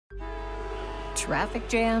Traffic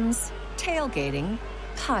jams, tailgating,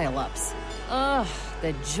 pile-ups. Ugh,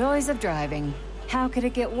 the joys of driving. How could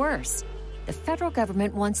it get worse? The federal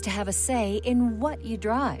government wants to have a say in what you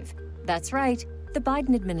drive. That's right. The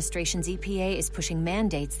Biden administration's EPA is pushing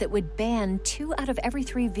mandates that would ban 2 out of every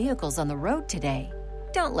 3 vehicles on the road today.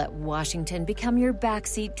 Don't let Washington become your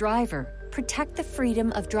backseat driver. Protect the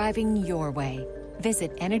freedom of driving your way.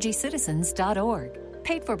 Visit EnergyCitizens.org.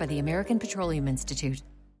 Paid for by the American Petroleum Institute.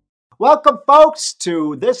 Welcome, folks,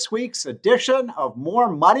 to this week's edition of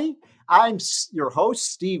More Money. I'm your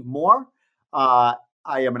host, Steve Moore. I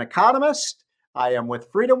am an economist. I am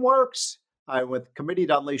with FreedomWorks. I'm with Committee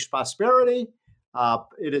to Unleash Prosperity.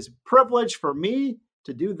 It is a privilege for me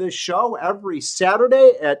to do this show every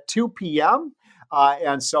Saturday at 2 p.m.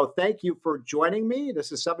 And so thank you for joining me.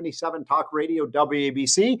 This is 77 Talk Radio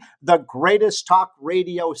WABC, the greatest talk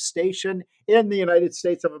radio station in the United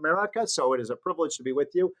States of America. So it is a privilege to be with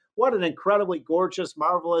you. What an incredibly gorgeous,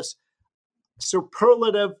 marvelous,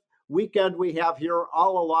 superlative weekend we have here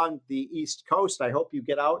all along the East Coast. I hope you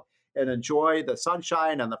get out and enjoy the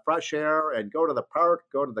sunshine and the fresh air and go to the park,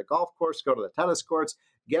 go to the golf course, go to the tennis courts,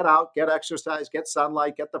 get out, get exercise, get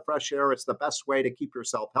sunlight, get the fresh air. It's the best way to keep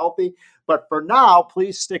yourself healthy. But for now,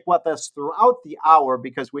 please stick with us throughout the hour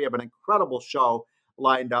because we have an incredible show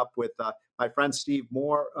lined up with my friend Steve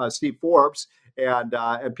Forbes and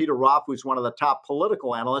Peter Roth, who's one of the top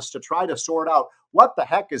political analysts, to try to sort out what the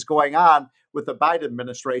heck is going on with the Biden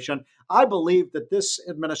administration. I believe that this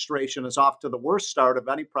administration is off to the worst start of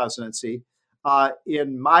any presidency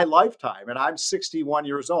in my lifetime. And I'm 61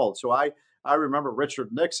 years old. So I remember Richard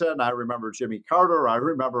Nixon. I remember Jimmy Carter. I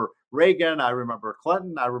remember Reagan. I remember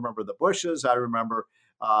Clinton. I remember the Bushes. I remember,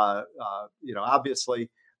 obviously,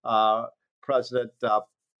 President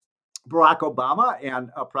Barack Obama and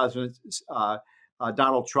President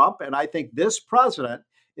Donald Trump. And I think this president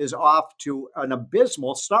is off to an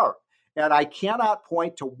abysmal start. And I cannot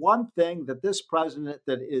point to one thing that this president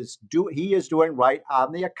he is doing right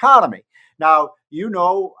on the economy. Now,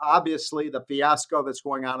 obviously, the fiasco that's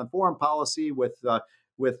going on in foreign policy with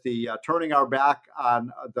the turning our back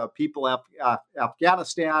on the people of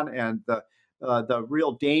Afghanistan and the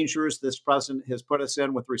real dangers this president has put us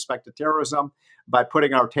in with respect to terrorism by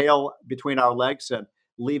putting our tail between our legs and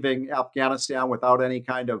leaving Afghanistan without any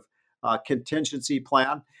kind of contingency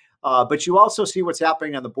plan. But you also see what's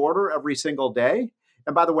happening on the border every single day.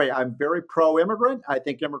 And by the way, I'm very pro-immigrant. I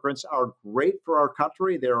think immigrants are great for our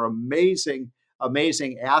country. They're amazing,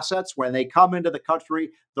 amazing assets when they come into the country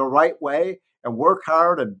the right way and work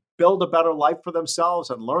hard and build a better life for themselves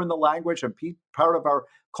and learn the language and be part of our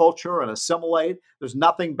culture and assimilate. There's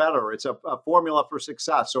nothing better. It's a formula for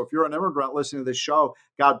success. So if you're an immigrant listening to this show,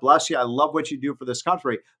 God bless you. I love what you do for this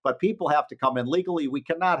country. But people have to come in legally. We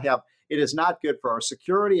cannot have. It is not good for our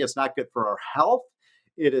security. It's not good for our health.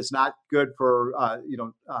 It is not good for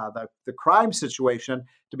the crime situation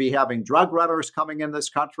to be having drug runners coming in this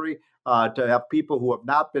country, to have people who have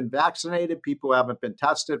not been vaccinated, people who haven't been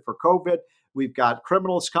tested for COVID. We've got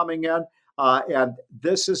criminals coming in, and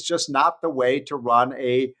this is just not the way to run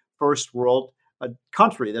a first world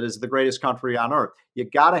country that is the greatest country on earth. You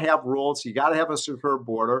got to have rules. You got to have a secure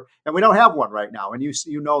border, and we don't have one right now, and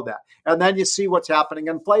you know that. And then you see what's happening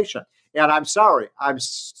in inflation. And I'm sorry, I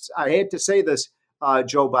hate to say this,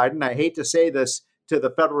 Joe Biden. I hate to say this to the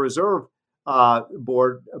Federal Reserve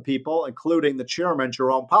Board people, including the chairman,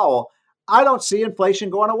 Jerome Powell. I don't see inflation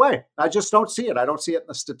going away. I just don't see it. I don't see it in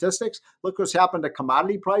the statistics. Look what's happened to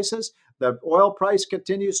commodity prices. The oil price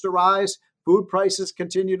continues to rise. Food prices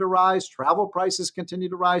continue to rise. Travel prices continue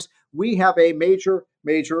to rise. We have a major,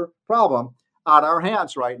 major problem on our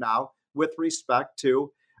hands right now with respect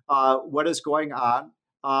to what is going on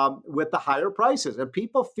with the higher prices. And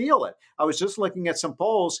people feel it. I was just looking at some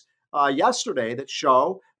polls yesterday that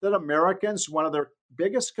show that Americans, one of their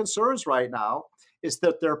biggest concerns right now is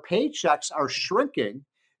that their paychecks are shrinking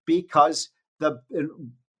because the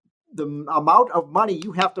amount of money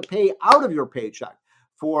you have to pay out of your paycheck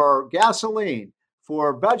for gasoline,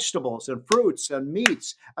 for vegetables and fruits and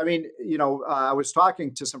meats. I mean, I was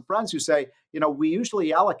talking to some friends who say, we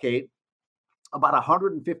usually allocate about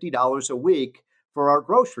 $150 a week for our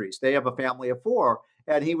groceries. They have a family of 4.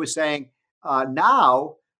 And he was saying,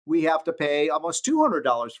 now we have to pay almost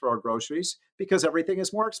 $200 for our groceries because everything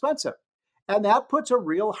is more expensive. And that puts a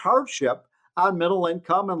real hardship on middle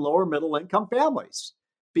income and lower middle income families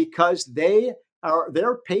because their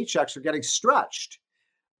paychecks are getting stretched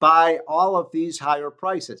by all of these higher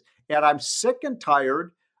prices. And I'm sick and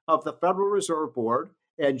tired of the Federal Reserve Board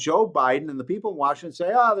and Joe Biden and the people in Washington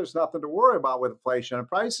say, there's nothing to worry about with inflation and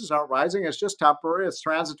prices aren't rising. It's just temporary. It's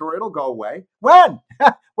transitory. It'll go away. When?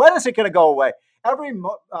 When isn't going to go away. Every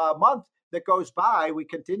month that goes by, we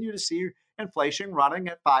continue to see inflation running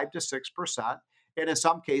at 5 to 6%, and in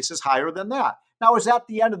some cases higher than that. Now, is that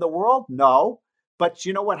the end of the world? No. But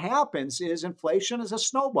you know what happens is inflation is a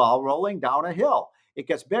snowball rolling down a hill. It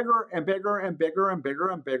gets bigger and bigger and bigger and bigger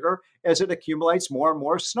and bigger as it accumulates more and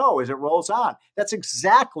more snow as it rolls on. That's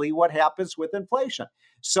exactly what happens with inflation.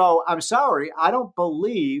 So I'm sorry, I don't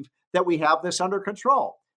believe that we have this under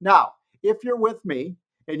control. Now, if you're with me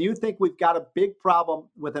and you think we've got a big problem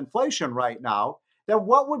with inflation right now, then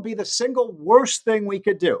what would be the single worst thing we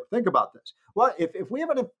could do? Think about this. Well, if we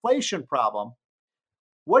have an inflation problem,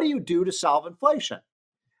 what do you do to solve inflation?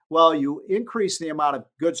 Well, you increase the amount of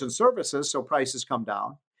goods and services so prices come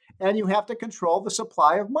down, and you have to control the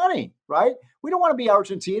supply of money, right? We don't want to be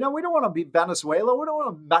Argentina. We don't want to be Venezuela. We don't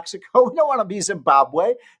want to be Mexico. We don't want to be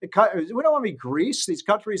Zimbabwe. We don't want to be Greece. These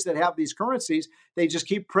countries that have these currencies, they just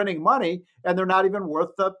keep printing money, and they're not even worth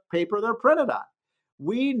the paper they're printed on.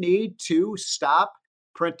 We need to stop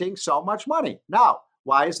printing so much money. Now,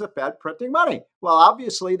 why is the Fed printing money? Well,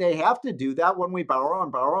 obviously, they have to do that when we borrow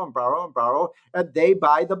and borrow and borrow and borrow, and they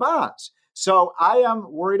buy the bonds. So I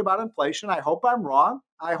am worried about inflation. I hope I'm wrong.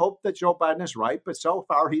 I hope that Joe Biden is right, but so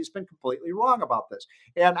far he's been completely wrong about this.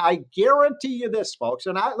 And I guarantee you this, folks,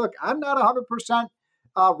 and I'm not 100%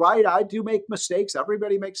 right. I do make mistakes.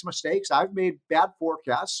 Everybody makes mistakes. I've made bad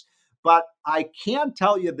forecasts, but I can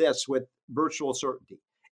tell you this with virtual certainty.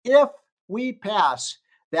 If we pass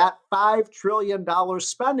that $5 trillion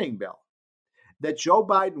spending bill that Joe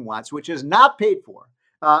Biden wants, which is not paid for.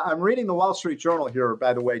 I'm reading the Wall Street Journal here,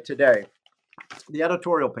 by the way, today, the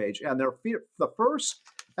editorial page. And the first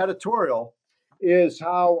editorial is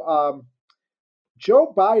how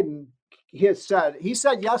Joe Biden he said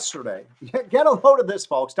yesterday, get a load of this,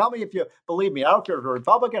 folks. Tell me if you believe me. I don't care if you're a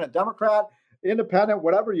Republican, a Democrat, independent,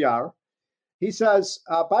 whatever you are. He says,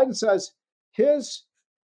 Biden says his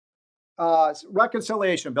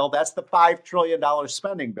reconciliation bill, that's the $5 trillion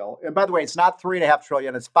spending bill. And by the way, it's not $3.5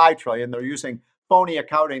 trillion, it's $5 trillion. They're using phony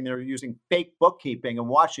accounting. They're using fake bookkeeping in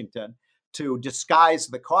Washington to disguise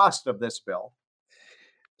the cost of this bill.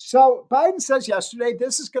 So Biden says yesterday,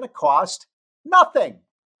 this is going to cost nothing.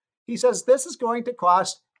 He says this is going to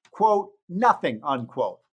cost, quote, nothing,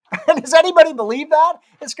 unquote. And does anybody believe that?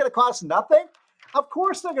 It's going to cost nothing? Of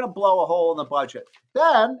course they're going to blow a hole in the budget.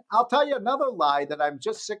 Then I'll tell you another lie that I'm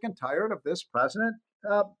just sick and tired of this president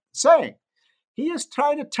saying. He is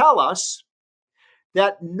trying to tell us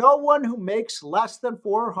that no one who makes less than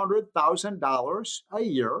 $400,000 a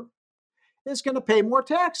year is going to pay more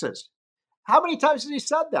taxes. How many times has he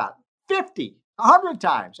said that? 50, 100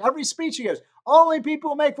 times. Every speech he gives. Only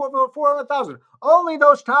people who make $400,000. Only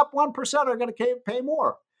those top 1% are going to pay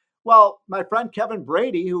more. Well, my friend Kevin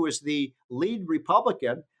Brady, who is the lead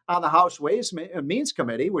Republican on the House Ways and Means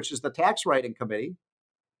Committee, which is the tax writing committee,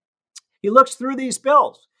 he looks through these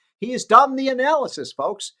bills. He has done the analysis,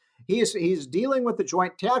 folks. He's dealing with the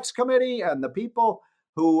Joint Tax Committee and the people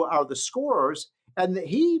who are the scorers, and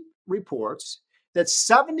he reports that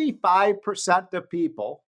 75% of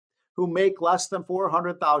people who make less than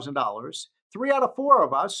 $400,000, 3 out of 4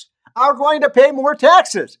 of us, are going to pay more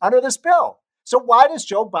taxes under this bill. So why does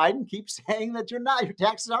Joe Biden keep saying that your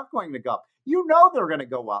taxes aren't going to go up? You know they're going to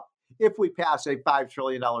go up if we pass a $5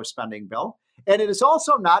 trillion spending bill. And it is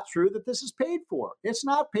also not true that this is paid for. It's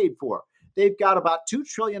not paid for. They've got about $2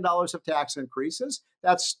 trillion of tax increases.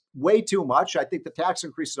 That's way too much. I think the tax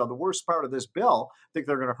increases are the worst part of this bill. I think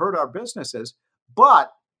they're going to hurt our businesses.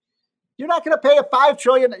 But you're not going to pay a $5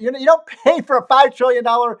 trillion. You don't pay for a $5 trillion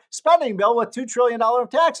spending bill with $2 trillion of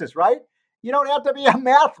taxes, right? You don't have to be a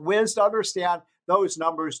math whiz to understand those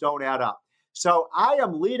numbers don't add up. So I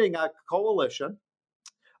am leading a coalition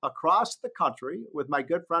across the country with my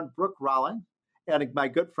good friend Brooke Rowling and my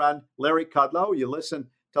good friend Larry Kudlow. You listen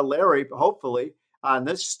to Larry, hopefully, on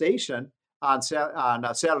this station on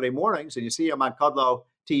Saturday mornings, and you see him on Kudlow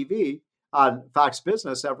TV on Fox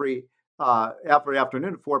Business every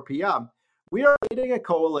afternoon at 4 p.m. We are leading a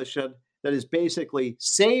coalition that is basically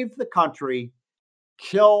save the country,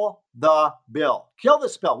 kill the bill. Kill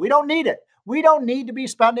this bill. We don't need it. We don't need to be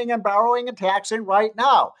spending and borrowing and taxing right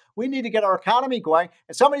now. We need to get our economy going.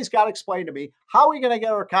 And somebody's got to explain to me, how are we going to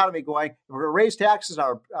get our economy going? If we're going to raise taxes,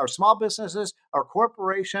 our small businesses, our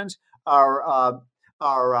corporations, our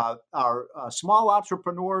small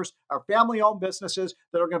entrepreneurs, our family-owned businesses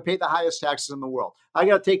that are going to pay the highest taxes in the world. I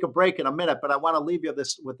got to take a break in a minute, but I want to leave you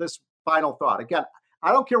with this final thought. Again,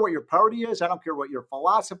 I don't care what your party is. I don't care what your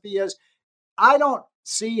philosophy is. I don't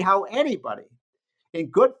see how anybody in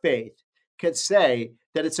good faith could say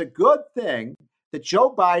that it's a good thing that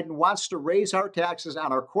Joe Biden wants to raise our taxes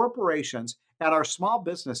on our corporations and our small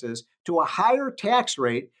businesses to a higher tax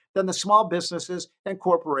rate than the small businesses and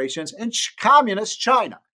corporations in communist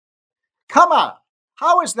China. Come on.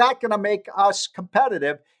 How is that going to make us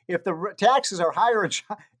competitive if the taxes are higher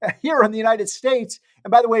here in the United States?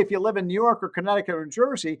 And by the way, if you live in New York or Connecticut or New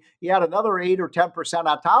Jersey, you add another 8 or 10%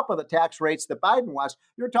 on top of the tax rates that Biden wants.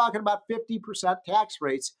 You're talking about 50% tax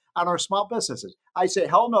rates on our small businesses. I say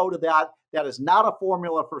hell no to that. That is not a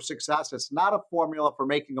formula for success. It's not a formula for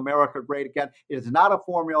making America great again. It is not a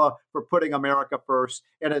formula for putting America first.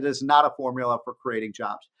 And it is not a formula for creating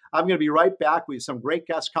jobs. I'm going to be right back. We have some great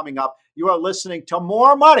guests coming up. You are listening to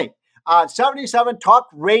More Money on 77 Talk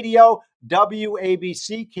Radio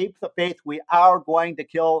WABC. Keep the faith. We are going to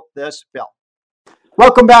kill this bill.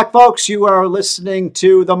 Welcome back, folks. You are listening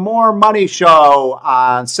to the More Money Show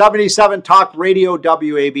on 77 Talk Radio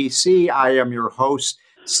WABC. I am your host,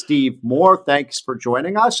 Steve Moore. Thanks for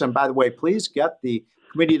joining us. And by the way, please get the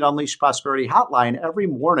Committee to Unleash Prosperity hotline every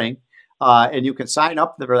morning. And you can sign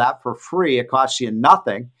up for that for free. It costs you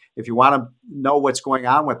nothing. If you want to know what's going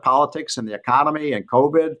on with politics and the economy and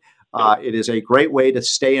COVID, it is a great way to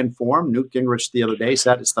stay informed. Newt Gingrich the other day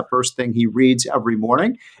said it's the first thing he reads every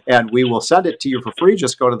morning, and we will send it to you for free.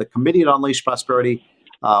 Just go to the Committee to Unleash Prosperity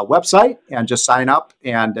website and just sign up,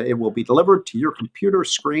 and it will be delivered to your computer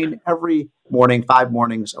screen every morning, 5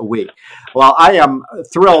 mornings a week. Well, I am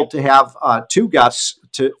thrilled to have two guests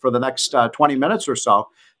for the next 20 minutes or so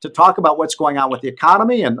to talk about what's going on with the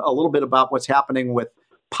economy and a little bit about what's happening with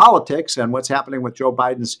politics and what's happening with Joe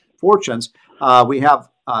Biden's fortunes. We have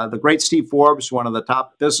the great Steve Forbes, one of the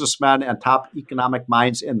top businessmen and top economic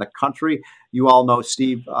minds in the country. You all know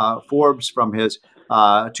Steve Forbes from his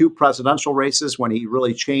 2 presidential races when he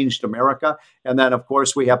really changed America. And then, of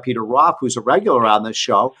course, we have Peter Roth, who's a regular on this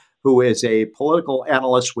show, who is a political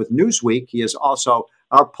analyst with Newsweek. He is also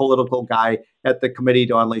our political guy at the Committee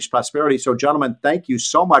to Unleash Prosperity. So, gentlemen, thank you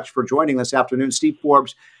so much for joining this afternoon. Steve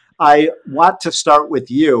Forbes, I want to start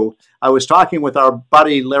with you. I was talking with our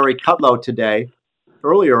buddy Larry Kudlow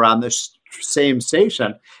earlier on this same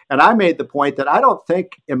station, and I made the point that I don't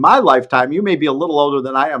think in my lifetime, you may be a little older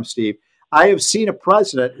than I am, Steve, I have seen a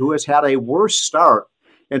president who has had a worse start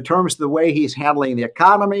in terms of the way he's handling the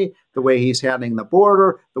economy, the way he's handling the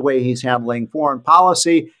border, the way he's handling foreign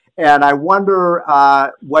policy. And I wonder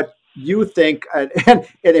what you think. And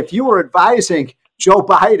if you were advising Joe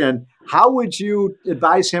Biden, how would you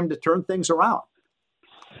advise him to turn things around?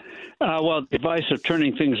 Well, the advice of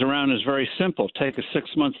turning things around is very simple. Take a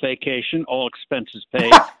 6-month vacation, all expenses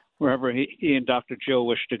paid, wherever he and Dr. Joe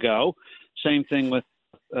wish to go. Same thing with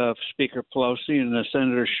Speaker Pelosi and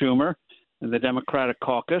Senator Schumer and the Democratic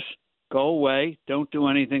caucus. Go away, don't do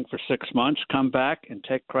anything for 6 months, come back and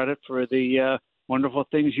take credit for the wonderful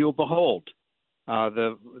things you'll behold.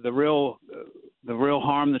 The real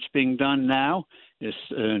harm that's being done now is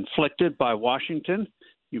inflicted by Washington.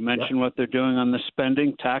 You mentioned what they're doing on the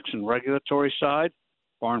spending, tax, and regulatory side,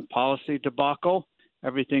 foreign policy debacle,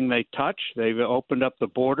 everything they touch. They've opened up the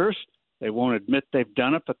borders. They won't admit they've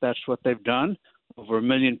done it, but that's what they've done. Over 1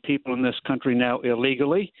 million people in this country now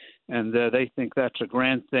illegally, and they think that's a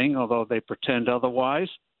grand thing, although they pretend otherwise.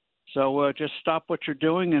 So just stop what you're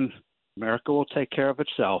doing, and America will take care of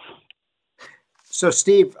itself. So,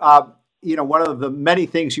 Steve, one of the many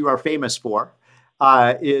things you are famous for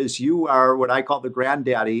is you are what I call the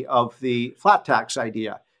granddaddy of the flat tax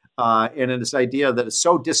idea. And this idea that is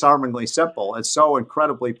so disarmingly simple. It's so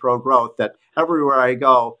incredibly pro-growth that everywhere I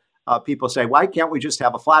go, people say, why can't we just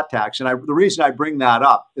have a flat tax? And the reason I bring that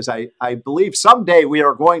up is I believe someday we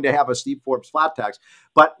are going to have a Steve Forbes flat tax.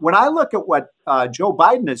 But when I look at what Joe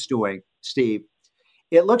Biden is doing, Steve,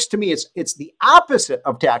 it looks to me it's the opposite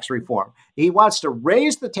of tax reform. He wants to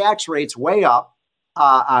raise the tax rates way up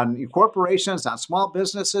on corporations, on small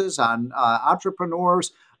businesses, on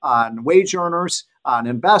entrepreneurs, on wage earners, on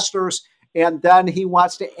investors. And then he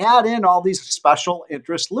wants to add in all these special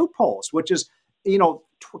interest loopholes, which is,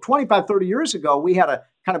 25, 30 years ago, we had a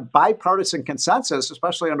kind of bipartisan consensus,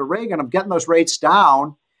 especially under Reagan, of getting those rates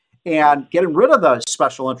down and getting rid of those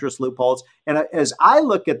special interest loopholes. And as I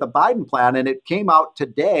look at the Biden plan, and it came out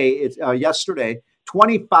yesterday,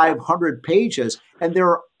 2,500 pages, and there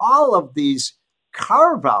are all of these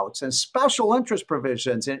carve-outs and special interest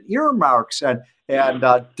provisions and earmarks and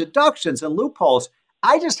deductions and loopholes.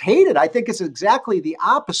 I just hate it. I think it's exactly the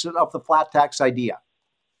opposite of the flat tax idea.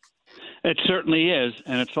 It certainly is,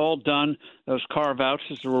 and it's all done, those carve-outs,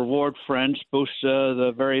 as a reward friends, boost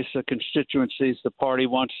the various constituencies the party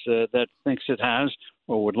wants, that thinks it has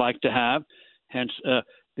or would like to have, hence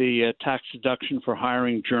the tax deduction for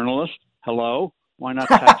hiring journalists. Hello? Why not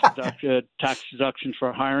tax deductions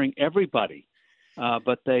for hiring everybody?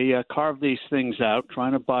 But they carve these things out,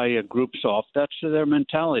 trying to buy groups off. That's their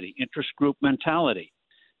mentality, interest group mentality.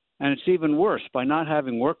 And it's even worse by not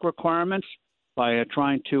having work requirements, by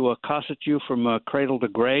trying to cosset you from cradle to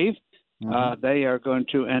grave. They are going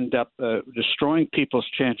to end up destroying people's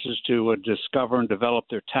chances to discover and develop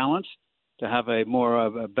their talents, to have a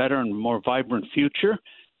better and more vibrant future.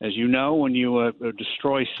 As you know, when you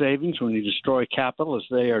destroy savings, when you destroy capital, as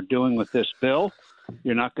they are doing with this bill,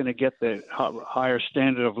 you're not going to get the higher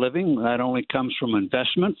standard of living. That only comes from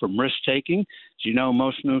investment, from risk-taking. As you know,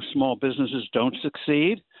 most new small businesses don't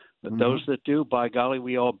succeed, but those that do, by golly,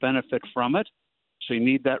 we all benefit from it. So you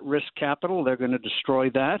need that risk capital. They're going to destroy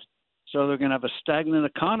that. So they're going to have a stagnant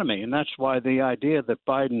economy. And that's why the idea that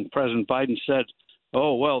President Biden said,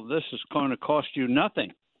 oh, well, this is going to cost you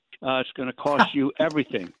nothing. It's going to cost you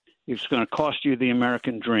everything. It's going to cost you the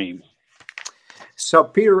American dream. So,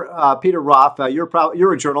 Peter Roth,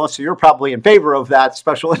 you're a journalist, so you're probably in favor of that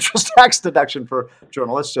special interest tax deduction for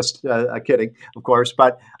journalists. Just kidding, of course.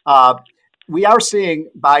 But we are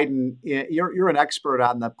seeing Biden. You're an expert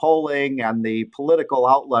on the polling and the political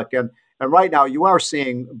outlook, and right now you are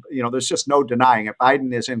seeing. There's just no denying it.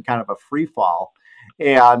 Biden is in kind of a free fall,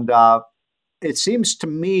 and it seems to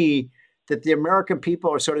me that the American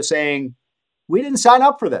people are sort of saying, we didn't sign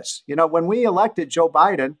up for this. When we elected Joe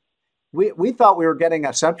Biden, we thought we were getting a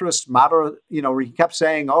centrist, moderate, we kept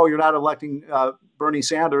saying, oh, you're not electing Bernie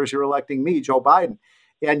Sanders, you're electing me, Joe Biden.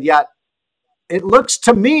 And yet it looks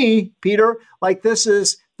to me, Peter, like this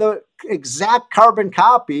is the exact carbon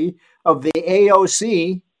copy of the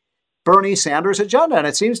AOC Bernie Sanders agenda. And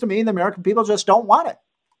it seems to me the American people just don't want it.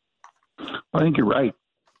 I think you're right,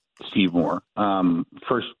 Steve Moore.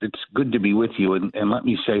 First, it's good to be with you. And let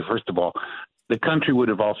me say, first of all, the country would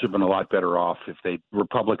have also been a lot better off if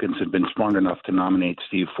Republicans had been smart enough to nominate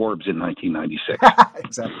Steve Forbes in 1996.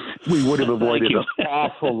 Exactly. We would have avoided an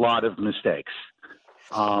awful lot of mistakes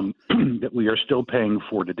that we are still paying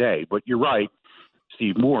for today. But you're right,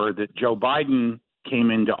 Steve Moore, that Joe Biden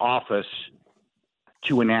came into office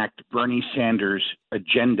to enact Bernie Sanders'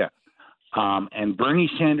 agenda. And Bernie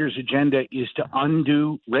Sanders' agenda is to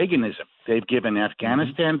undo Reaganism. They've given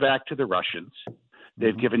Afghanistan back to the Russians.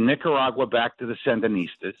 They've given Nicaragua back to the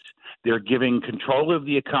Sandinistas. They're giving control of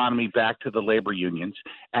the economy back to the labor unions,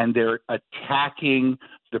 and they're attacking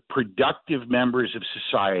the productive members of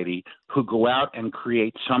society who go out and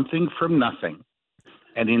create something from nothing,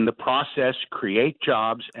 and in the process create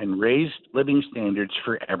jobs and raise living standards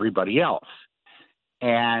for everybody else.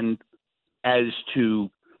 And as to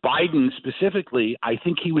Biden specifically, I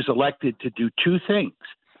think he was elected to do two things: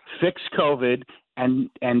 fix COVID and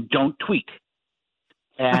don't tweet.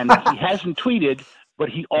 And he hasn't tweeted, but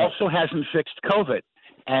he also hasn't fixed COVID.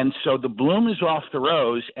 And so the bloom is off the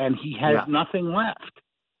rose, and he has nothing left.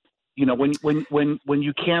 When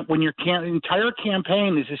your entire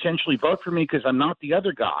campaign is essentially vote for me because I'm not the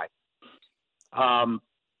other guy,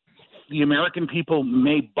 the American people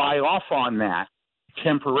may buy off on that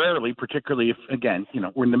temporarily, particularly if, again,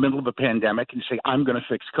 we're in the middle of a pandemic and you say, I'm going to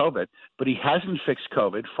fix COVID, but he hasn't fixed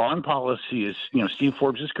COVID. Foreign policy is, Steve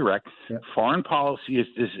Forbes is correct. Yeah. Foreign policy is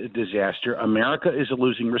a disaster. America is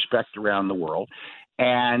losing respect around the world.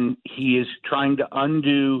 And he is trying to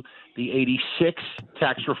undo the 86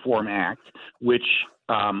 Tax Reform Act, which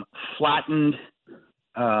flattened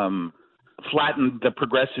the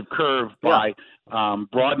progressive curve by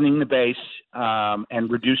broadening the base and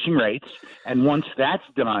reducing rates. And once that's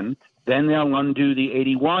done, then they'll undo the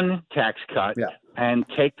 81 tax cut and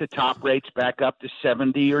take the top rates back up to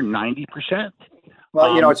 70 or 90%.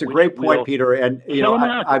 Well, it's a great point, Peter. And,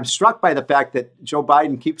 I'm struck by the fact that Joe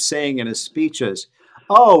Biden keeps saying in his speeches,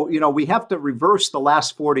 we have to reverse the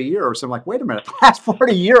last 40 years. I'm like, wait a minute, the last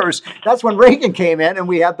 40 years, that's when Reagan came in and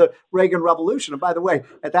we had the Reagan Revolution. And by the way,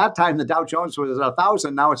 at that time, the Dow Jones was at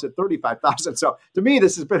 1,000. Now it's at 35,000. So to me,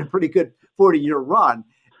 this has been a pretty good 40-year run.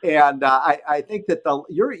 And I think that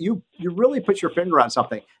you really put your finger on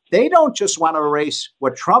something. They don't just want to erase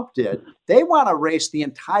what Trump did. They want to erase the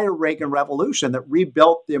entire Reagan Revolution that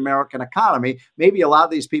rebuilt the American economy. Maybe a lot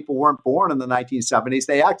of these people weren't born in the 1970s.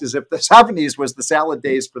 They act as if the 70s was the salad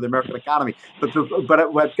days for the American economy. But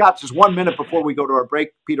I've got just 1 minute before we go to our break,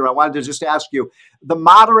 Peter. I wanted to just ask you, the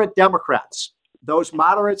moderate Democrats, those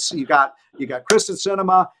moderates, you got Kristen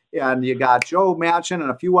Sinema, and you got Joe Manchin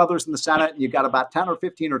and a few others in the Senate, and you got about 10 or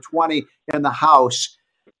 15 or 20 in the House.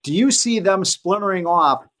 Do you see them splintering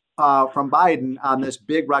off from Biden on this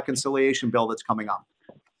big reconciliation bill that's coming up?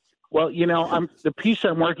 Well, the piece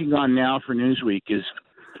I'm working on now for Newsweek is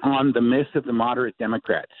on the myth of the moderate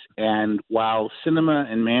Democrats. And while Sinema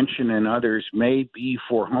and Manchin and others may be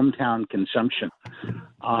for hometown consumption,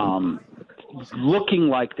 looking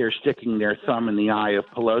like they're sticking their thumb in the eye of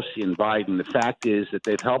Pelosi and Biden. The fact is that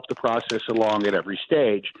they've helped the process along at every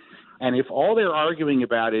stage. And if all they're arguing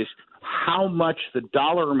about is how much the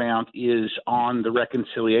dollar amount is on the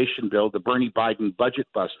reconciliation bill, the Bernie Biden budget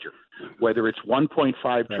buster, whether it's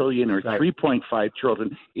 1.5 trillion or 3.5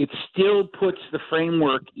 trillion, it still puts the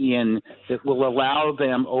framework in that will allow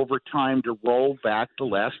them over time to roll back the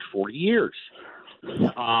last 40 years.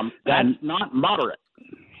 That's not moderate.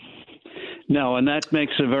 No, and that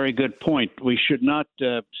makes a very good point. We should not,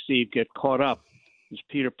 Steve, get caught up, as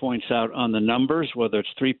Peter points out, on the numbers, whether it's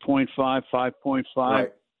 3.5, 5.5,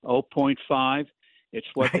 0.5. It's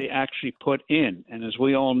what they actually put in. And as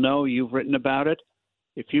we all know, you've written about it,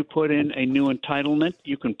 if you put in a new entitlement,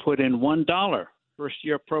 you can put in $1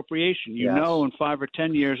 first-year appropriation. You know in 5 or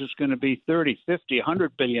 10 years it's going to be 30, 50, $100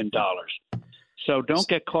 billion. So don't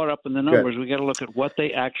get caught up in the numbers. We got to look at what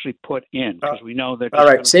they actually put in, because we know they're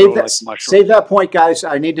just going to save that point, guys.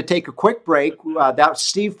 I need to take a quick break. That's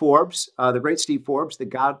Steve Forbes, the great Steve Forbes, the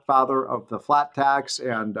godfather of the flat tax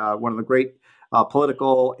and one of the great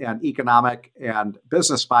political and economic and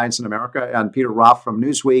business minds in America, and Peter Roth from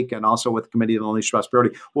Newsweek, and also with the Committee to Unleash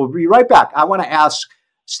Prosperity. We'll be right back. I want to ask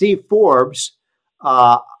Steve Forbes,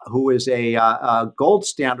 who is a gold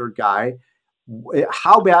standard guy,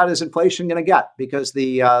 how bad is inflation going to get? Because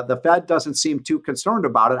the Fed doesn't seem too concerned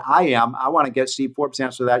about it. I am. I want to get Steve Forbes'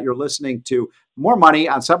 answer to that. You're listening to More Money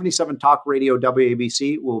on 77 Talk Radio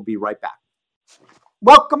WABC. We'll be right back.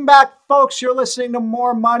 Welcome back, folks. You're listening to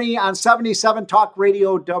More Money on 77 Talk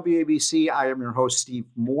Radio WABC. I am your host, Steve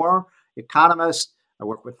Moore, economist. I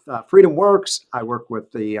work with Freedom Works. I work with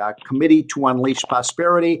the Committee to Unleash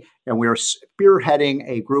Prosperity, and we are spearheading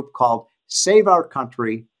a group called Save Our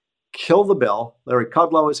Country, Kill the Bill. Larry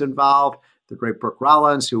Kudlow is involved, the great Brooke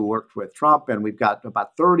Rollins, who worked with Trump, and we've got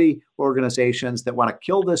about 30 organizations that want to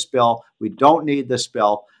kill this bill. We don't need this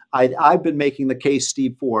bill. I've been making the case,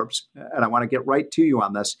 Steve Forbes, and I want to get right to you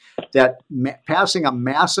on this, that passing a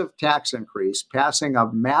massive tax increase, passing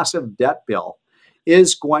a massive debt bill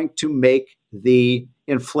is going to make the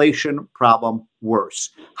inflation problem worse.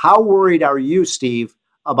 How worried are you, Steve,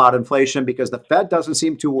 about inflation? Because the Fed doesn't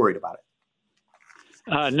seem too worried about it.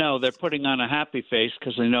 No, they're putting on a happy face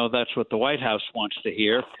because they know that's what the White House wants to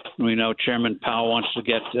hear. We know Chairman Powell wants to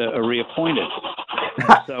get reappointed.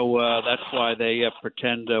 So that's why they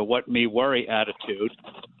pretend what me worry attitude.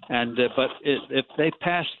 And but if they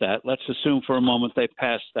pass that, let's assume for a moment they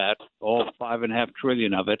pass that, all $5.5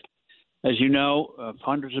 trillion of it. As you know,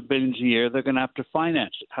 hundreds of billions a year, they're going to have to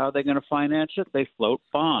finance it. How are they going to finance it? They float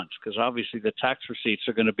bonds, because obviously the tax receipts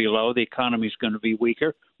are going to be low. The economy is going to be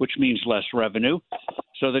weaker, which means less revenue.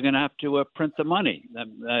 So they're going to have to print the money,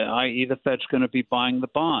 i.e. the Fed's going to be buying the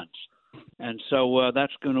bonds. And so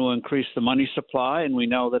that's going to increase the money supply. And we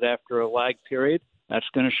know that after a lag period, that's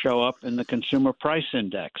going to show up in the consumer price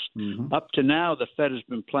index. Mm-hmm. Up to now, the Fed has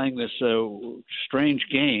been playing this strange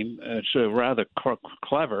game. It's rather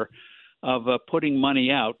clever, of putting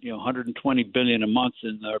money out, $120 billion a month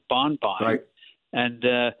in their bond buying. Right.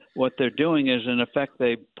 And what they're doing is, in effect,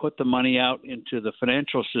 they put the money out into the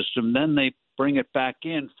financial system. Then they bring it back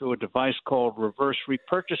in through a device called reverse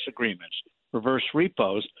repurchase agreements, reverse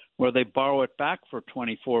repos, where they borrow it back for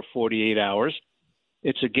 24, 48 hours.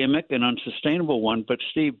 It's a gimmick, an unsustainable one. But,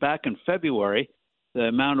 Steve, back in February, the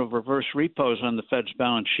amount of reverse repos on the Fed's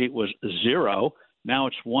balance sheet was 0. Now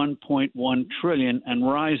it's 1.1 trillion and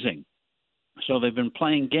rising. So they've been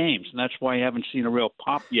playing games, and that's why you haven't seen a real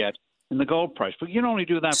pop yet in the gold price. But you can only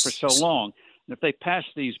do that for so long. And if they pass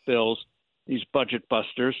these bills, these budget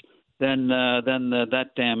busters, then that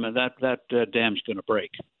dam's going to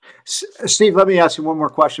break. Steve, let me ask you one more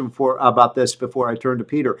question about this before I turn to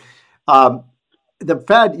Peter. The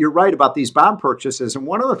Fed, you're right about these bond purchases, and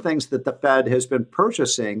one of the things that the Fed has been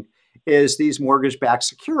purchasing is these mortgage-backed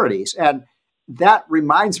securities, and that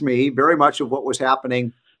reminds me very much of what was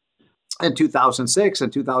happening in 2006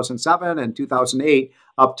 and 2007 and 2008,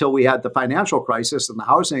 up till we had the financial crisis and the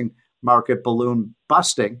housing market balloon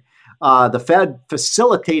busting. The Fed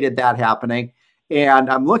facilitated that happening. And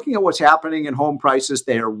I'm looking at what's happening in home prices.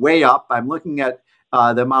 They are way up. I'm looking at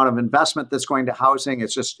the amount of investment that's going to housing.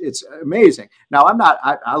 It's amazing. Now,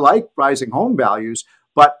 I like rising home values,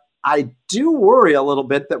 but I do worry a little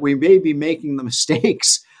bit that we may be making the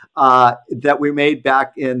mistakes that we made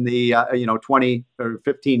back in the 20 or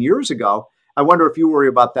 15 years ago. I wonder if you worry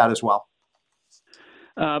about that as well.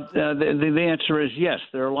 The answer is yes.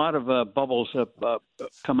 There are a lot of bubbles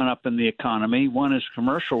coming up in the economy. One is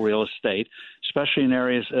commercial real estate, especially in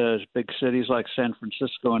areas big cities like San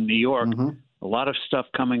Francisco and New York. Mm-hmm. A lot of stuff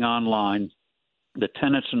coming online. The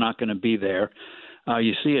tenants are not going to be there.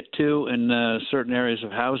 You see it, too, in certain areas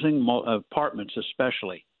of housing, apartments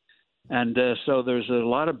especially. And so there's a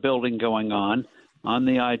lot of building going on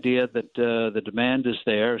the idea that the demand is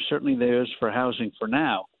there. Certainly there is for housing for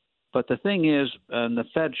now. But the thing is, the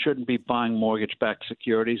Fed shouldn't be buying mortgage-backed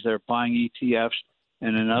securities. They're buying ETFs,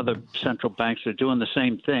 and then other central banks are doing the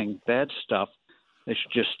same thing, bad stuff. They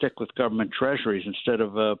should just stick with government treasuries instead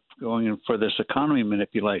of going in for this economy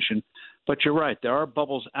manipulation. But you're right. There are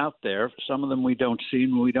bubbles out there. Some of them we don't see,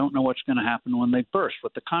 and we don't know what's going to happen when they burst,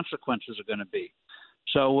 what the consequences are going to be.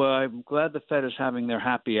 So I'm glad the Fed is having their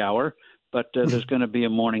happy hour, but there's going to be a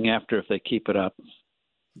morning after if they keep it up.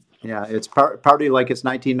 Yeah, it's party like it's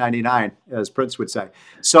 1999, as Prince would say.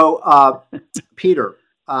 So, Peter,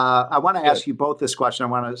 I want to ask you both this question. I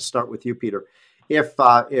want to start with you, Peter. If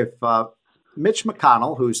Mitch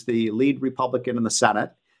McConnell, who's the lead Republican in the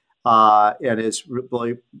Senate, and is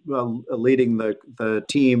really leading the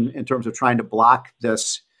team in terms of trying to block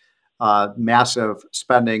this massive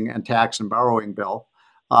spending and tax and borrowing bill,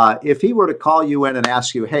 if he were to call you in and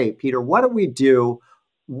ask you, hey, Peter, what do we do?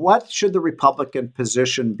 What should the Republican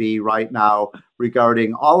position be right now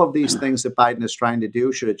regarding all of these things that Biden is trying to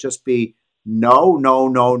do? Should it just be no, no,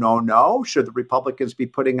 no, no, no? Should the Republicans be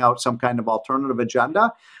putting out some kind of alternative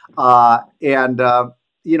agenda? Should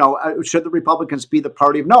the Republicans be the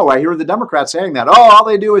party of no? I hear the Democrats saying that. Oh, all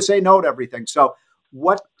they do is say no to everything. So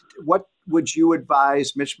what would you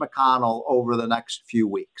advise Mitch McConnell over the next few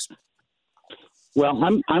weeks? Well,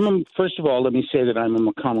 first of all, let me say that I'm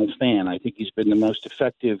a McConnell fan. I think he's been the most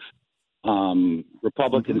effective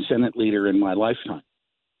Republican Senate leader in my lifetime.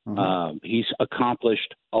 He's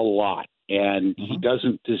accomplished a lot, and he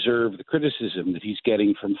doesn't deserve the criticism that he's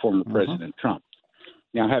getting from former President Trump.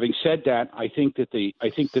 Now, having said that, I think that the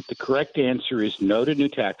correct answer is no to new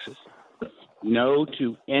taxes, no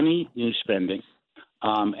to any new spending.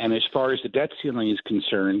 And as far as the debt ceiling is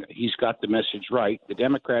concerned, he's got the message right. The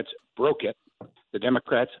Democrats broke it. The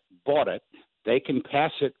Democrats bought it. They can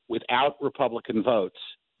pass it without Republican votes.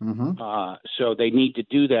 So they need to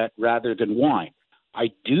do that rather than whine. I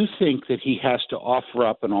do think that he has to offer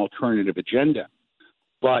up an alternative agenda,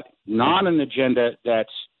 but not an agenda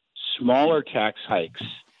that's smaller tax hikes,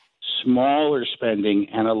 smaller spending,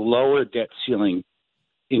 and a lower debt ceiling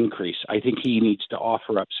increase. I think he needs to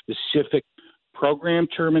offer up specific program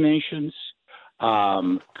terminations,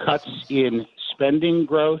 cuts in spending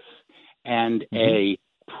growth, and a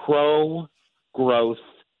pro-growth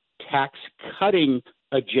tax-cutting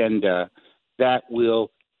agenda that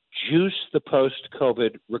will juice the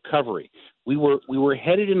post-COVID recovery. We were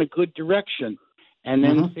headed in a good direction, and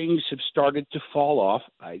then things have started to fall off.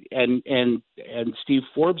 And Steve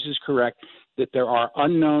Forbes is correct that there are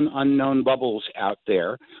unknown bubbles out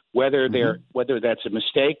there. Whether that's a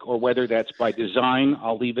mistake or whether that's by design,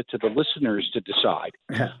 I'll leave it to the listeners to decide.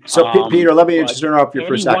 So, Peter, let me just interrupt you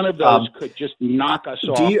for a second. One of those could just knock us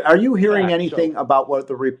off. Are you hearing anything about what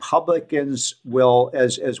the Republicans will,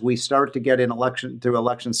 as we start to get in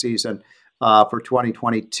election season for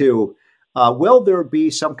 2022? Will there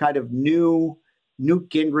be some kind of new Newt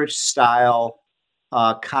Gingrich style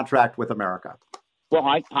contract with America?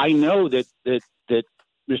 Well, I know that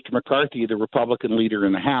Mr. McCarthy, the Republican leader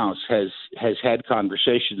in the House, has had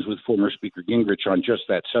conversations with former Speaker Gingrich on just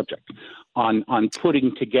that subject, on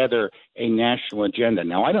putting together a national agenda.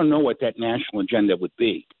 Now, I don't know what that national agenda would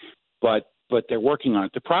be, but they're working on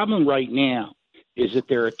it. The problem right now is that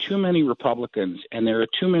there are too many Republicans and there are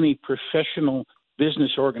too many professional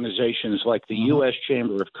business organizations like the U.S.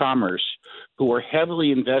 Chamber of Commerce who are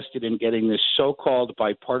heavily invested in getting this so-called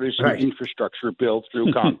bipartisan infrastructure bill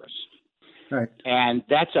through Congress. And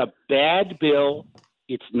that's a bad bill.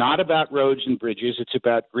 It's not about roads and bridges. It's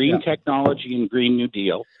about green technology and Green New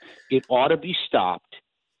Deal. It ought to be stopped.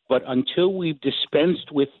 But until we've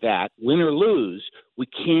dispensed with that, win or lose, we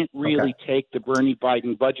can't really take the Bernie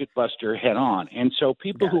Biden budget buster head on. And so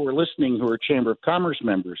people who are listening who are Chamber of Commerce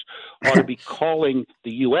members ought to be calling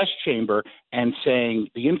the U.S. Chamber and saying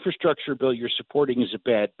the infrastructure bill you're supporting is a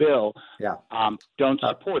bad bill. Don't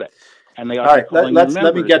support it. And they ought to be calling their members.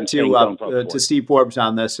 Let me get to Steve Forbes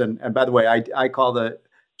on this. And by the way, I call it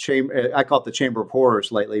the Chamber of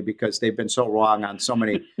Horrors lately because they've been so wrong on so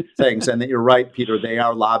many things. And you're right, Peter, they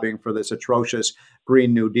are lobbying for this atrocious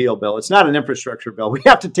Green New Deal bill. It's not an infrastructure bill. We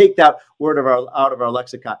have to take that word out of our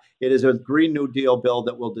lexicon. It is a Green New Deal bill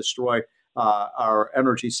that will destroy our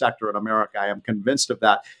energy sector in America. I am convinced of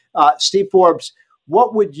that. Steve Forbes,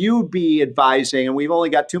 what would you be advising? And we've only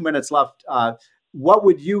got 2 minutes left. What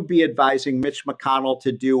would you be advising Mitch McConnell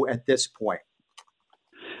to do at this point?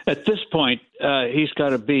 At this point, he's got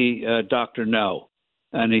to be Dr. No.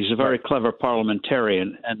 And he's a very clever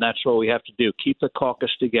parliamentarian, and that's what we have to do. Keep the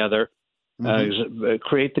caucus together,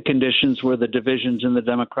 create the conditions where the divisions in the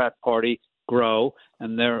Democrat Party grow.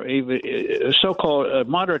 And they're even a so-called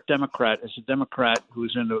moderate Democrat is a Democrat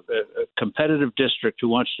who's in a competitive district who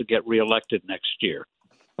wants to get reelected next year.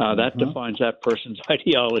 That defines that person's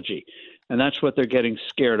ideology, and that's what they're getting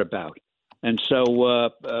scared about. And so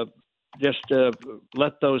just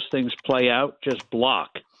let those things play out, just block.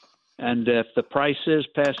 And if the price is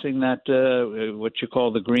passing that, what you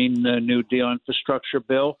call the Green New Deal infrastructure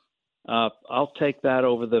bill, I'll take that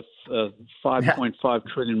over the $5.5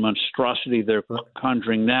 trillion monstrosity they're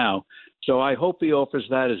conjuring now. So I hope he offers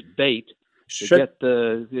that as bait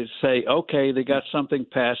to say, okay, they got something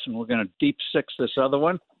passed and we're going to deep six this other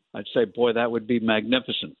one. I'd say, boy, that would be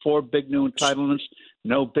magnificent. 4 big new entitlements,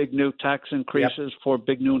 no big new tax increases, 4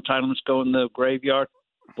 big new entitlements go in the graveyard.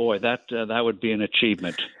 Boy, that would be an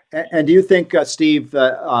achievement. And do you think, Steve,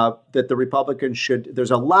 that the Republicans should?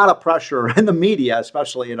 There's a lot of pressure in the media,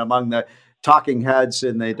 especially and among the talking heads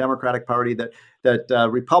in the Democratic Party, that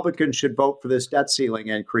Republicans should vote for this debt ceiling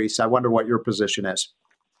increase. I wonder what your position is.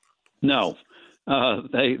 No,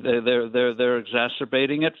 they're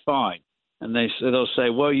exacerbating it. Fine, and they'll say,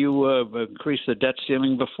 well, you increased the debt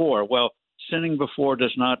ceiling before. Well, sinning before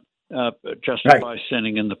does not justify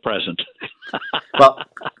sinning in the present. Well,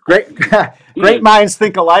 great minds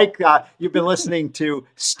think alike. You've been listening to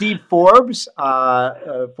Steve Forbes,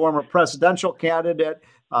 former presidential candidate,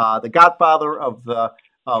 the godfather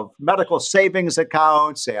of medical savings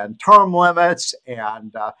accounts and term limits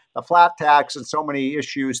and the flat tax and so many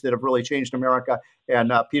issues that have really changed America.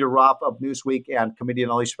 And Peter Roth of Newsweek and Committee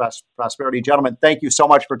on Unleashed Prosperity. Gentlemen, thank you so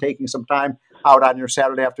much for taking some time out on your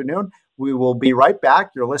Saturday afternoon. We will be right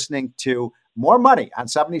back. You're listening to More Money on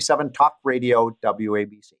 77 Talk Radio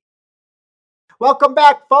WABC. Welcome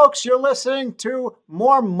back, folks. You're listening to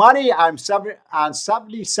More Money on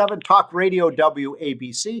 77 Talk Radio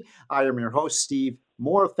WABC. I am your host, Steve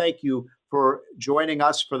Moore. Thank you for joining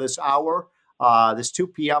us for this hour, this 2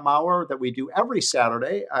 p.m. hour that we do every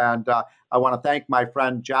Saturday. And I want to thank my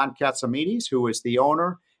friend John Katsimides, who is the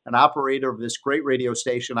owner and operator of this great radio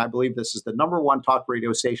station. I believe this is the #1 talk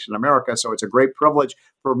radio station in America. So it's a great privilege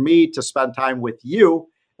for me to spend time with you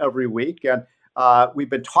every week. And we've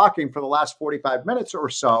been talking for the last 45 minutes or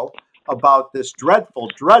so about this dreadful,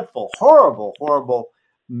 horrible,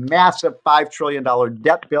 massive $5 trillion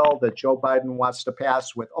debt bill that Joe Biden wants to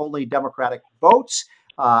pass with only Democratic votes.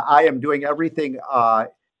 I am doing everything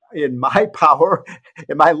in my power,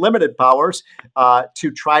 in my limited powers,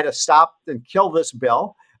 to try to stop and kill this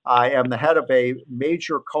bill. I am the head of a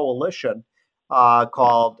major coalition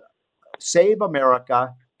called Save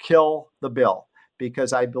America, Kill the Bill,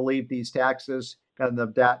 because I believe these taxes and the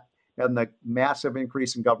debt and the massive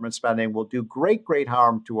increase in government spending will do great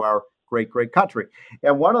harm to our great country.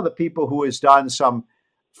 And one of the people who has done some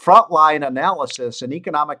frontline analysis and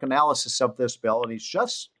economic analysis of this bill, and he's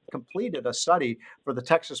just completed a study for the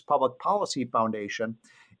Texas Public Policy Foundation,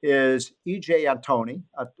 is E.J. Antoni,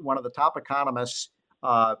 one of the top economists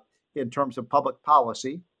in terms of public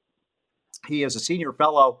policy. He is a senior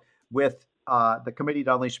fellow with the Committee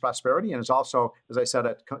to Unleash Prosperity and is also, as I said,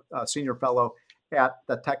 a senior fellow at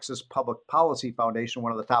the Texas Public Policy Foundation,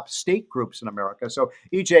 one of the top state groups in America. So,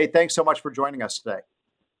 EJ, thanks so much for joining us today.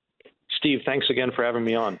 Steve, thanks again for having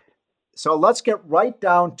me on. So let's get right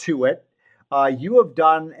down to it. You have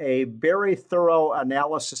done a very thorough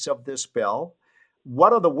analysis of this bill.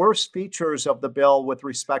 What are the worst features of the bill with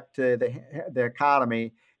respect to the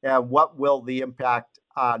economy, and what will the impact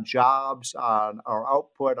on jobs, on our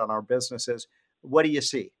output, on our businesses? What do you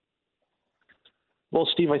see? Well,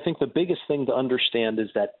 Steve, I think the biggest thing to understand is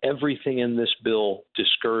that everything in this bill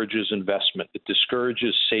discourages investment. It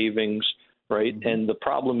discourages savings, right? Mm-hmm. And the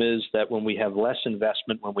problem is that when we have less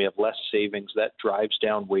investment, when we have less savings, that drives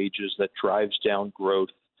down wages, that drives down growth,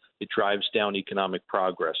 it drives down economic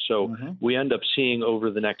progress. So we end up seeing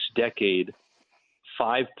over the next decade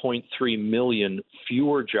 5.3 million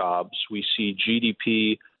fewer jobs. We see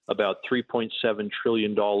GDP about $3.7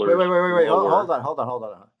 trillion. Wait. Hold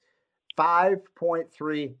on.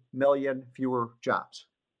 5.3 million fewer jobs.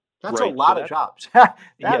 That's right. A lot of jobs. That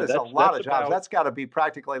is a lot of jobs. That's got to be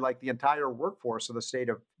practically like the entire workforce of the state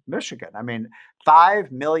of Michigan. I mean,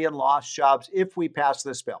 5 million lost jobs if we pass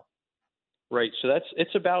this bill. Right. So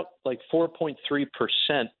it's about like 4.3%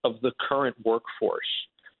 of the current workforce.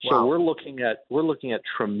 So wow. we're looking at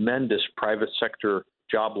tremendous private sector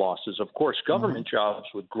job losses. Of course, government jobs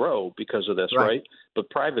would grow because of this, right? But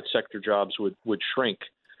private sector jobs would shrink.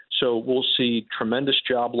 So we'll see tremendous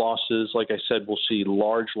job losses. Like I said, we'll see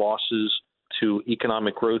large losses to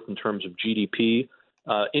economic growth in terms of GDP.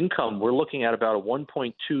 income, we're looking at about a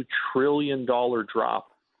 $1.2 trillion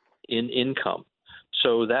drop in income.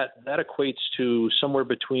 So that equates to somewhere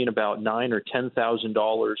between about $9,000 or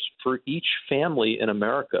 $10,000 for each family in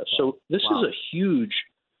America. So this is a huge,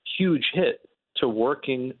 huge hit to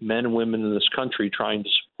working men and women in this country trying to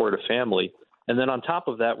support a family. And then on top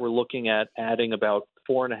of that, we're looking at adding about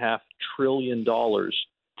 $4.5 trillion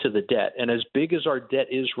to the debt. And as big as our debt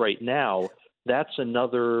is right now, that's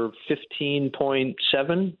another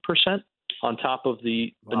 15.7% on top of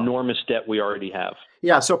the enormous debt we already have.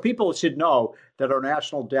 Yeah, so people should know that our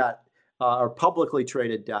national debt, our publicly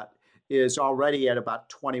traded debt, is already at about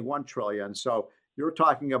 21 trillion. So you're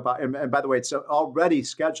talking about, and by the way, it's already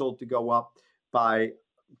scheduled to go up by,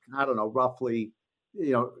 I don't know, roughly,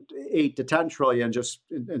 8 to 10 trillion, just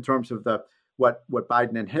in terms of what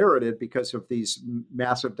Biden inherited because of these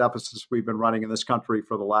massive deficits we've been running in this country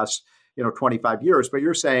for the last 25 years. But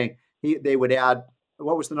you're saying they would add,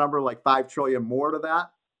 what was the number, like 5 trillion more to that?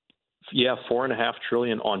 Yeah, $4.5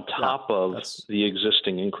 trillion on top of the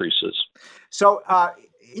existing increases. So,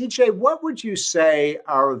 EJ, what would you say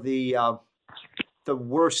are the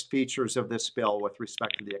worst features of this bill with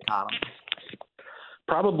respect to the economy?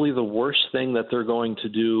 Probably the worst thing that they're going to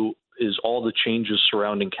do is all the changes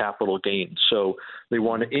surrounding capital gains. So they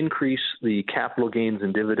want to increase the capital gains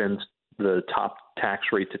and dividends, the top tax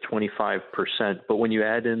rate to 25%. But when you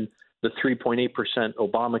add in the 3.8%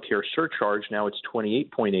 Obamacare surcharge, now it's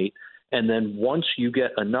 28.8%. And then once you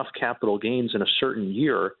get enough capital gains in a certain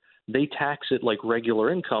year, they tax it like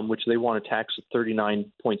regular income, which they want to tax at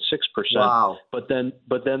 39.6%. Wow. But then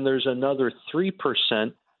there's another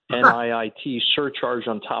 3% NIIT surcharge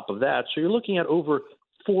on top of that. So you're looking at over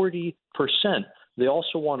 40%. They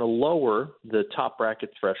also want to lower the top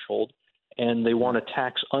bracket threshold, and they want to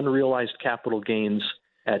tax unrealized capital gains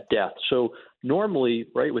at death. So normally,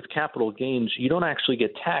 right, with capital gains, you don't actually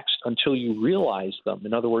get taxed until you realize them.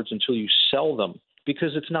 In other words, until you sell them,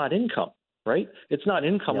 because it's not income, right? It's not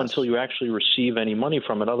income until you actually receive any money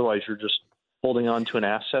from it. Otherwise, you're just holding on to an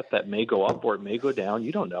asset that may go up or it may go down.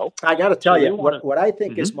 You don't know. I got to tell you, what I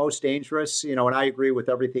think is most dangerous, and I agree with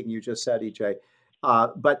everything you just said, EJ,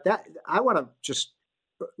 but that I want to just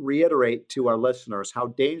reiterate to our listeners how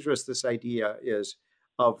dangerous this idea is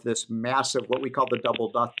of this massive, what we call the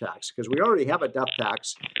double death tax, because we already have a death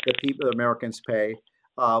tax that Americans pay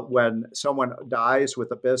when someone dies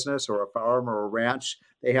with a business or a farm or a ranch.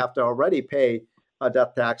 They have to already pay a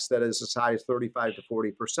death tax that is as high as 35 to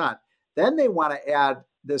 40%. Then they want to add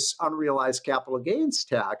this unrealized capital gains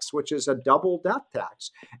tax, which is a double death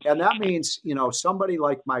tax. And that means, somebody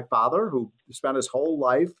like my father who spent his whole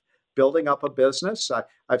life building up a business.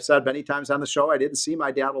 I've said many times on the show, I didn't see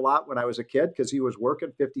my dad a lot when I was a kid because he was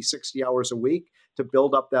working 50, 60 hours a week to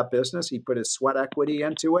build up that business. He put his sweat equity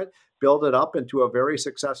into it, built it up into a very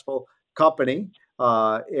successful company,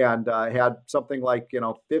 and had something like,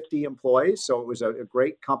 50 employees. So it was a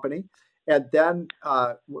great company. And then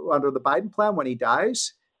under the Biden plan, when he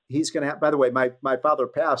dies, he's going to have, by the way, my father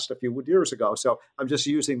passed a few years ago. So I'm just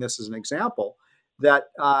using this as an example that,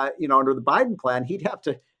 under the Biden plan, he'd have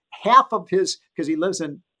to half of his, because he lived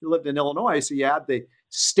in Illinois, so you add the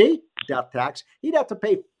state death tax, he'd have to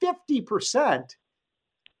pay 50%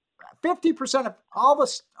 of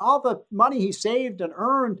all the money he saved and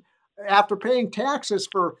earned after paying taxes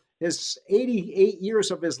for his 88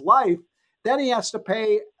 years of his life. Then he has to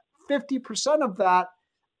pay 50% of that.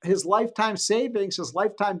 His lifetime savings, his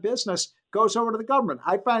lifetime business goes over to the government.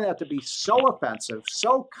 I find that to be so offensive,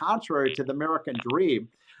 so contrary to the American dream.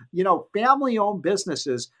 Family-owned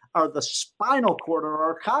businesses are the spinal cord of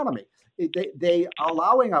our economy. They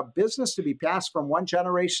allowing a business to be passed from one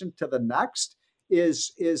generation to the next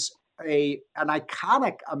is an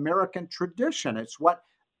iconic American tradition. It's what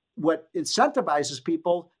incentivizes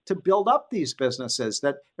people to build up these businesses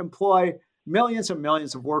that employ millions and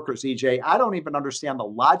millions of workers, EJ. I don't even understand the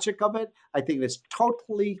logic of it. I think it's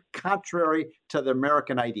totally contrary to the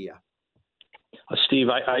American idea. Steve,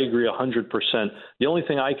 I agree 100%. The only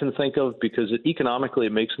thing I can think of, because economically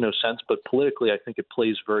it makes no sense, but politically I think it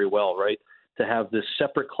plays very well, right? To have this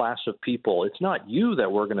separate class of people. It's not you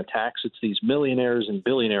that we're going to tax. It's these millionaires and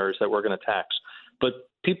billionaires that we're going to tax. But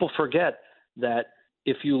people forget that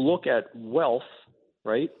if you look at wealth,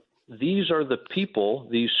 right, these are the people,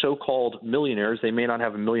 these so-called millionaires. They may not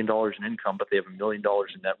have $1 million in income, but they have $1 million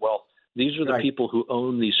in net wealth. These are the people who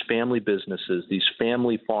own these family businesses, these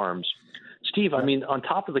family farms. Steve, I mean, on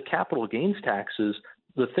top of the capital gains taxes,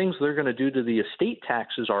 the things they're going to do to the estate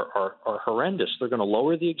taxes are horrendous. They're going to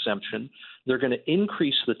lower the exemption. They're going to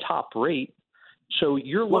increase the top rate. So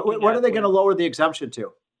you're looking what are they going to lower the exemption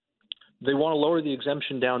to? They want to lower the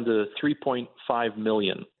exemption down to $3.5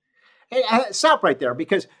 million. Hey, stop right there,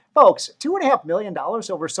 because folks, $2.5 million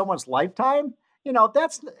over someone's lifetime,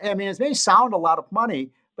 it may sound a lot of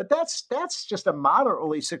money, but that's just a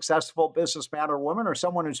moderately successful businessman or woman, or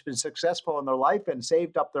someone who's been successful in their life and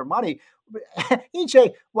saved up their money.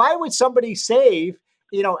 EJ, why would somebody save,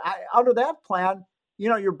 under that plan?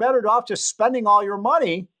 You're better off just spending all your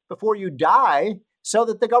money before you die so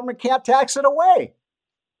that the government can't tax it away.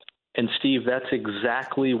 And Steve, that's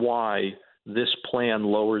exactly why this plan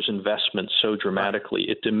lowers investment so dramatically.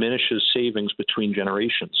 It diminishes savings between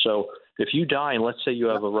generations. So if you die, and let's say you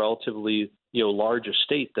have a relatively large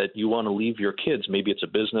estate that you want to leave your kids, maybe it's a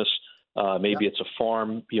business, maybe it's a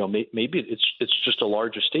farm, maybe it's just a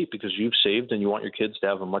large estate because you've saved and you want your kids to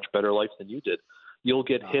have a much better life than you did. You'll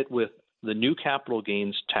get hit with the new capital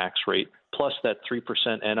gains tax rate plus that 3%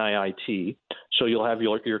 NIIT. So you'll have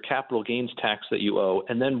your capital gains tax that you owe,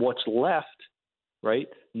 and then what's left, right,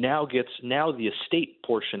 now the estate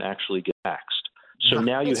portion actually gets taxed. So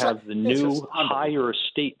now you have the new higher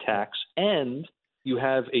estate tax, and you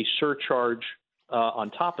have a surcharge on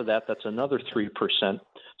top of that. That's another 3%.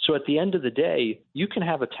 So at the end of the day, you can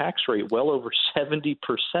have a tax rate well over 70%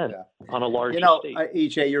 on a large estate.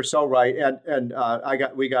 EJ, you're so right. And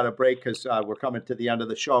we got a break because we're coming to the end of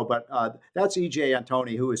the show. But that's EJ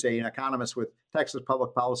Antoni, who is an economist with Texas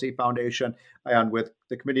Public Policy Foundation and with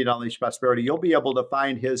the Committee to Unleash Prosperity. You'll be able to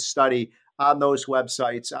find his study on those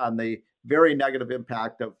websites on the very negative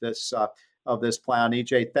impact of this plan.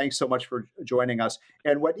 EJ, thanks so much for joining us.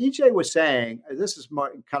 And what EJ was saying, this is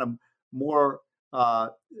more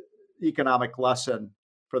economic lesson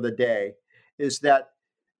for the day, is that,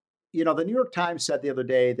 the New York Times said the other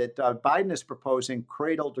day that Biden is proposing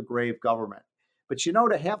cradle to grave government. But,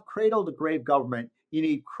 to have cradle to grave government, you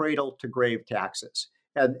need cradle to grave taxes.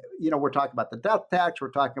 And, we're talking about the death tax. We're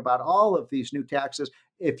talking about all of these new taxes.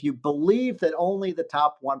 If you believe that only the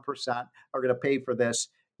top 1% are going to pay for this,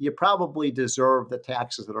 you probably deserve the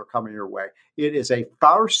taxes that are coming your way. It is a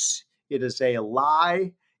farce. It is a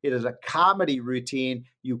lie. It is a comedy routine.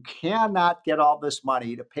 You cannot get all this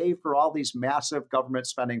money to pay for all these massive government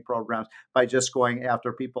spending programs by just going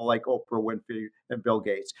after people like Oprah Winfrey and Bill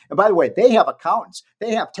Gates. And by the way, they have accountants.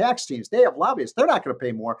 They have tax teams. They have lobbyists. They're not going to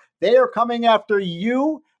pay more. They are coming after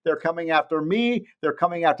you. They're coming after me. They're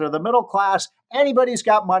coming after the middle class. Anybody's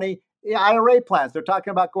got money. IRA plans. They're talking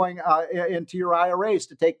about going into your IRAs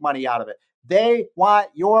to take money out of it. They want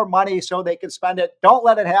your money so they can spend it. Don't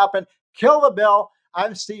let it happen. Kill the bill.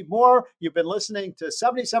 I'm Steve Moore. You've been listening to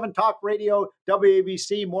 77 Talk Radio,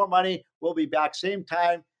 WABC, More Money. We'll be back same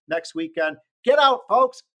time next weekend. Get out,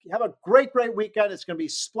 folks. Have a great, great weekend. It's going to be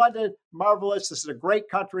splendid, marvelous. This is a great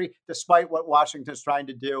country, despite what Washington's trying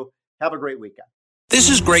to do. Have a great weekend. This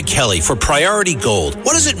is Greg Kelly for Priority Gold.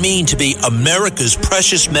 What does it mean to be America's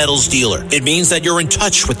precious metals dealer? It means that you're in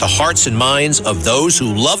touch with the hearts and minds of those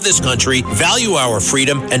who love this country, value our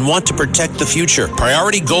freedom, and want to protect the future.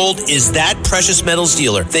 Priority Gold is that precious metals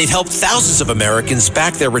dealer. They've helped thousands of Americans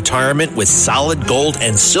back their retirement with solid gold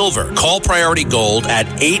and silver. Call Priority Gold at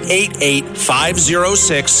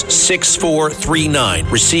 888-506-6439.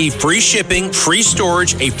 Receive free shipping, free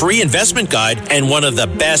storage, a free investment guide, and one of the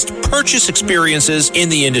best purchase experiences in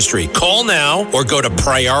the industry. Call now or go to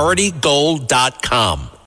PriorityGold.com.